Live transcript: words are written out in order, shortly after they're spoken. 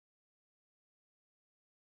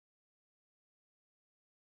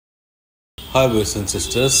Hi boys and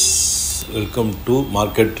sisters, welcome to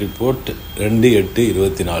market report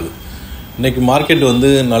 2/8/24. இன்னைக்கு market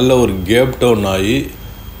நல்ல ஒரு கேப் டவுன் ஆகி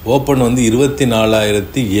ஓப்பன்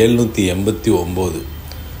 24,789.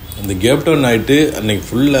 அந்த கேப் டவுன் ஆகிட்டு அன்றைக்கி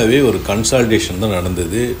ஃபுல்லாகவே ஒரு கன்சால்டேஷன் தான்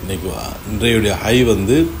நடந்தது. இன்றையுடைய ஹை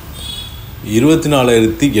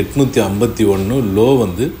 24,851, லோ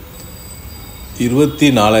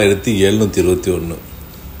 24,721.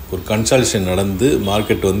 ஒரு கன்சால்டேஷன் நடந்து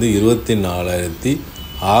மார்க்கெட்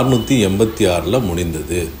 24,686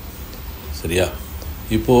 முடிந்தது. சரியா?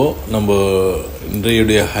 இப்போது நம்ம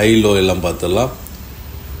இன்றையுடைய ஹை லோ எல்லாம் பார்த்துடலாம்.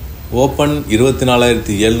 Open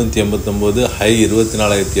 24,789, high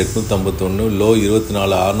 24,851, low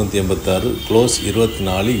 24,686, close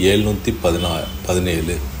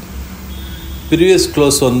 24,717. Previous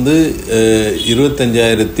close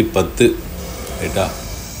 25,010. ரைட்டா?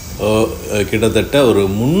 கிட்டத்தட்ட ஒரு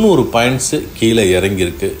 300 பாயிண்ட்ஸு கீழே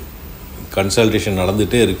இறங்கியிருக்கு. கன்சல்டேஷன்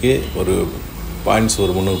நடந்துகிட்டே இருக்குது. ஒரு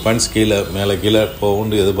 300 பாயிண்ட்ஸ் கீழே மேலே கீழே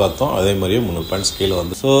போகும்னு எதிர்பார்த்தோம். அதே மாதிரியே 300 பாயிண்ட்ஸ் கீழே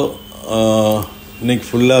ஸோ இன்றைக்கி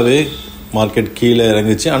ஃபுல்லாகவே மார்க்கெட் கீழே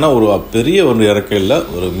இறங்குச்சு. ஆனால் ஒரு பெரிய ஒரு இறக்கம் இல்லை,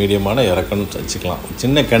 ஒரு மீடியமான இறக்கம்னு வச்சுக்கலாம்.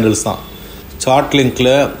 சின்ன கேண்டில்ஸ் தான். சார்ட் லிங்கில்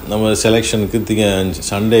நம்ம செலெக்ஷனுக்கு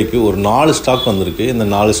சண்டேக்கு ஒரு 4 ஸ்டாக் வந்திருக்கு. இந்த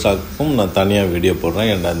 4 ஸ்டாக்கும் நான் தனியாக வீடியோ போடுறேன்.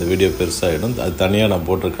 ஏன்னா அந்த வீடியோ பெருசாகிடும். அது தனியாக நான்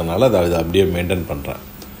போட்டிருக்கனால அதை அப்படியே மெயின்டைன் பண்ணுறேன்.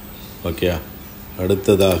 ஓகே,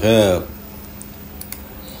 அடுத்ததாக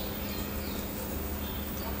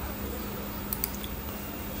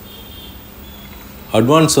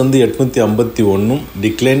அட்வான்ஸ் 851,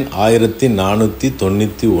 டிக்ளைன்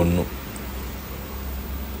 1491.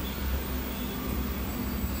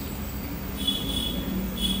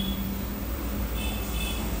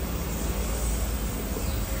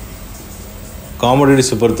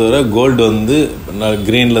 காமோடிட்டிஸை பொறுத்தவரை கோல்டு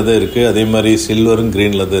க்ரீனில் தான் இருக்குது. அதே மாதிரி சில்வரும்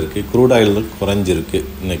க்ரீனில் தான் இருக்குது. க்ரூட் ஆயில் குறைஞ்சிருக்கு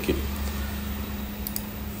இன்றைக்கி.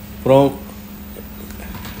 அப்புறம்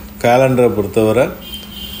கேலண்டரை பொறுத்தவரை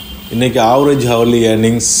இன்றைக்கி ஆவரேஜ் ஹவர்லி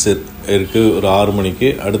ஏர்னிங்ஸ் இருக்குது ஒரு 6 மணிக்கு.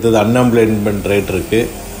 அடுத்தது அன்எம்ப்ளாய்மெண்ட் ரேட்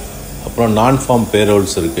இருக்குது. அப்புறம் நான் ஃபார்ம்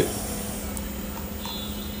பேரோல்ஸ் இருக்குது.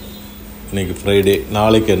 இன்றைக்கி ஃப்ரைடே.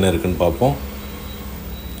 நாளைக்கு என்ன இருக்குதுன்னு பார்ப்போம்.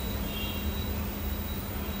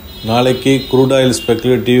 நாளைக்கு crude oil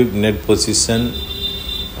speculative net position,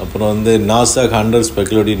 அப்புறம் நாஸ்டாக் 100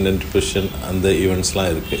 ஸ்பெக்குலேட்டிவ் நெட் பொசிஷன், அந்த ஈவெண்ட்ஸ்லாம்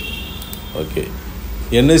இருக்குது. Okay,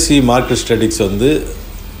 NSC market statics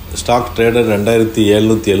stock trader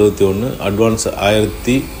 2,771, advance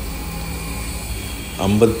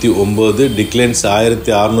 1,059, declines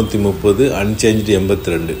 1,630, unchanged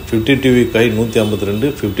 82. 52 week high 152,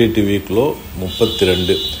 52 week low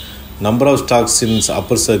 32. Number of stocks in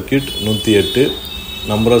Appar circuit 108,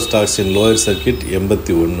 number of stocks in lower circuit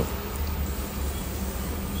 81.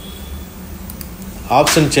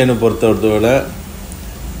 Option செயினை பொறுத்தவரை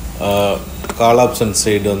call option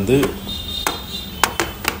side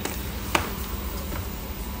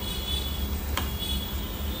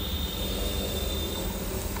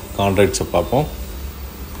கான்ட்ராக்ட்ஸை பார்ப்போம்.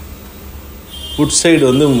 Put side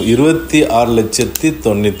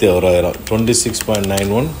 26,91,000,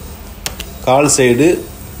 26.91. Call side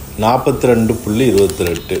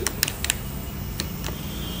 42.28,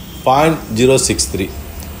 0.063.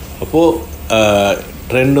 அப்போது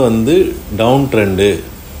trend down trend,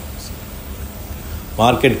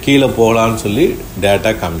 market கீழே போகலான்னு சொல்லி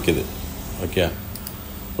data காமிக்குது. Okay,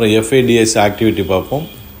 அப்புறம் எஃப்ஐடிஎஸ் activity பார்ப்போம்.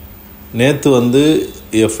 நேற்று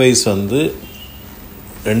எஃப்ஐஸ்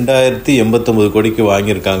 2,089 கோடிக்கு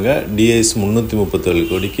வாங்கியிருக்காங்க. டிஐஸ் 337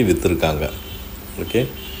 கோடிக்கு விற்றுருக்காங்க. ஓகே,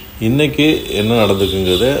 இன்றைக்கி என்ன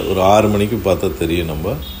நடந்துக்குங்கிறத ஒரு 6 மணிக்கு பார்த்தா தெரியும் நம்ம.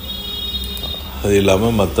 அது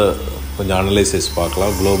இல்லாமல் மற்ற கொஞ்சம் அனலைசிஸ்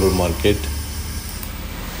பார்க்கலாம். குளோபல் மார்க்கெட்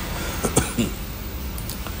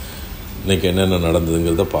இன்றைக்கி என்னென்ன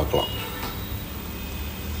நடந்ததுங்கிறத பார்க்கலாம்.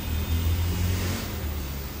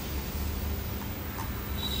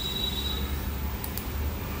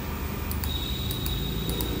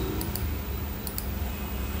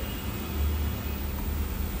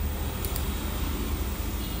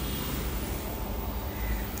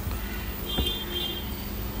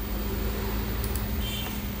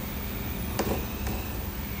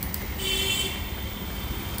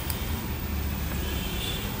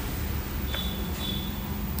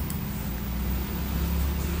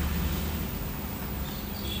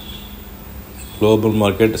 குளோபல்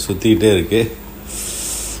மார்க்கெட் சுற்றிக்கிட்டே இருக்குது.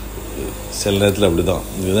 சில நேரத்தில் அப்படி தான்.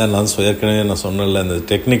 இதுதான் நான் ஏற்கனவே நான் சொன்னேன்ல, இந்த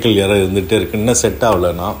டெக்னிக்கல் எரர் இருந்துகிட்டே இருக்குது. இன்னும்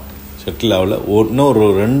செட்டில் ஆகலை. இன்னும் ஒரு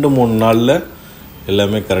 2-3 நாளில்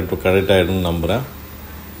எல்லாமே கரெக்ட் ஆகிடும்னு நம்புகிறேன்.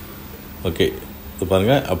 ஓகே, இது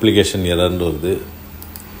பாருங்கள், அப்ளிகேஷன் எரர்னு வருது.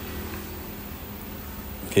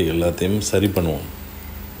 ஓகே, எல்லாத்தையும் சரி பண்ணுவோம்.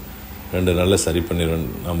 2 நாளில் சரி பண்ணிடுவேன்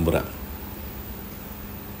நம்புகிறேன்.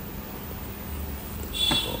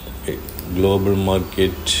 ஓகே, குளோபல்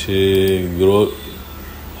மார்க்கெட் க்ரோ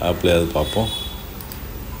ஆப்பில் அது பார்ப்போம்.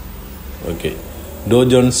 ஓகே, டோ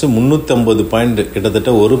ஜோன்ஸு 350 பாயிண்ட் கிட்டத்தட்ட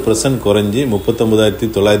 1% குறைஞ்சி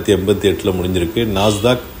 39,988 முடிஞ்சிருக்கு.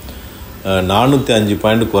 நாஸ்டாக் 405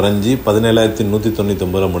 பாயிண்ட் குறைஞ்சி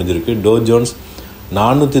 17,199 முடிஞ்சிருக்கு. டோ ஜோன்ஸ்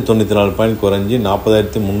 494 பாயிண்ட் குறைஞ்சி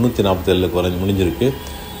 40,347 குறைஞ்சி முடிஞ்சிருக்கு.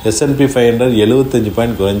 S&P 500 75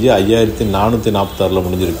 பாயிண்ட் குறைஞ்சி 5,446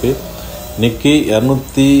 முடிஞ்சிருக்கு. நிக்கி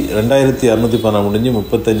 2216 முடிஞ்சு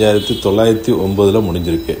 35,909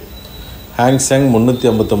 முடிஞ்சிருக்கு. ஹாங்சேங்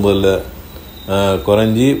 359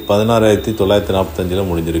 குறைஞ்சி 16,945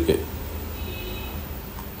 முடிஞ்சிருக்கு.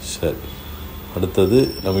 சரி, அடுத்தது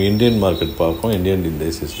நம்ம இந்தியன் மார்க்கெட் பார்ப்போம். Indian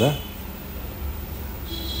இண்டெக்ஸஸில்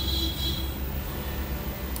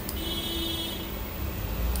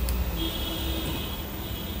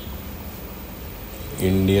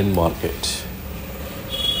Indian market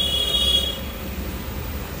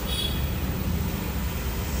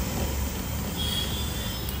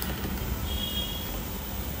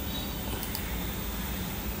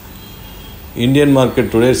Indian market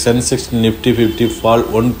today, Sensex Nifty 50 fall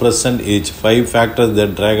 1% each. 5 factors that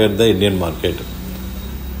drag at the Indian market.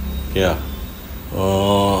 Yeah.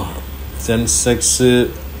 Sensex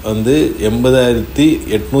வந்து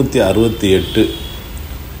 80,868.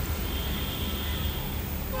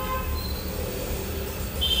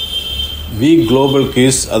 வீக் குளோபல்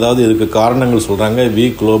கீஸ், அதாவது இதுக்கு காரணங்கள் சொல்கிறாங்க.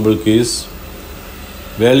 Week global keys,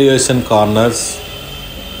 valuation corners,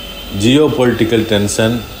 Jio political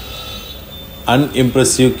tension,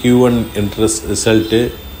 அன்இம்ப்ரெசிவ் Q1 interest result,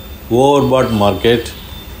 overbought market,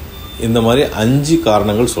 இந்த மாதிரி 5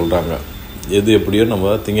 காரணங்கள் சொல்கிறாங்க. எது எப்படியோ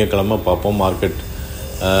நம்ம திங்கட்கிழமை பார்ப்போம். மார்க்கெட்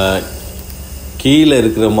கீழே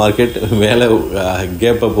இருக்கிற மார்க்கெட் மேலே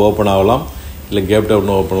கேப் அப் ஓப்பன் ஆகலாம், இல்லை கேப்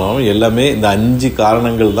டவுன் ஓப்பன் ஆகலாம். எல்லாமே இந்த 5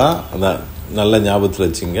 காரணங்கள் தான். அதான் நல்ல ஞாபகத்தில்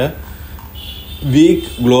வச்சுங்க. Week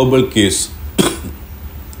global keys,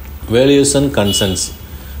 valuation concerns,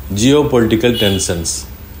 Jio political tensions,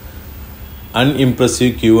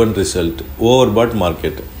 அன்இம்ப்ரெசிவ் Q1 result, overbought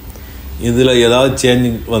market. இதில் ஏதாவது சேஞ்ச்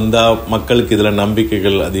வந்தால், மக்களுக்கு இதில்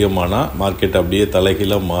நம்பிக்கைகள் அதிகமானால் மார்க்கெட் அப்படியே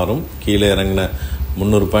தலைகீழாக மாறும். கீழே இறங்கின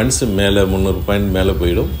 300 பாயிண்ட்ஸ் மேலே 300 பாயிண்ட் மேலே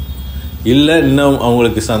போயிடும். இல்லை இன்னும்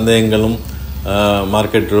அவங்களுக்கு சந்தேகங்களும்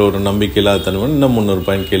மார்க்கெட்டில் ஒரு நம்பிக்கை இல்லாத தன்மை, இன்னும் 300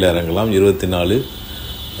 பாயிண்ட் கீழே இறங்கலாம். 24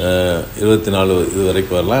 இது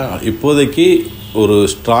வரைக்கும் வரலாம். இப்போதைக்கு ஒரு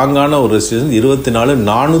ஸ்ட்ராங்கான ஒரு ரெசிஸ்டன்ஸ்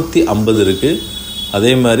 24,450 இருக்குது.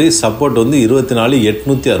 அதே மாதிரி சப்போர்ட் வந்து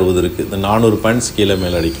 24,860 இருக்குது. இந்த 400 பாயிண்ட்ஸ் கீழே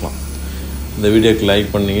மேலே அடிக்கலாம். இந்த வீடியோக்கு லைக்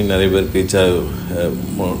பண்ணிங்க, நிறைய பேருக்கு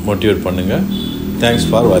மோட்டிவேட் பண்ணுங்கள். தேங்க்ஸ்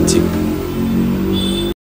ஃபார் வாட்சிங்.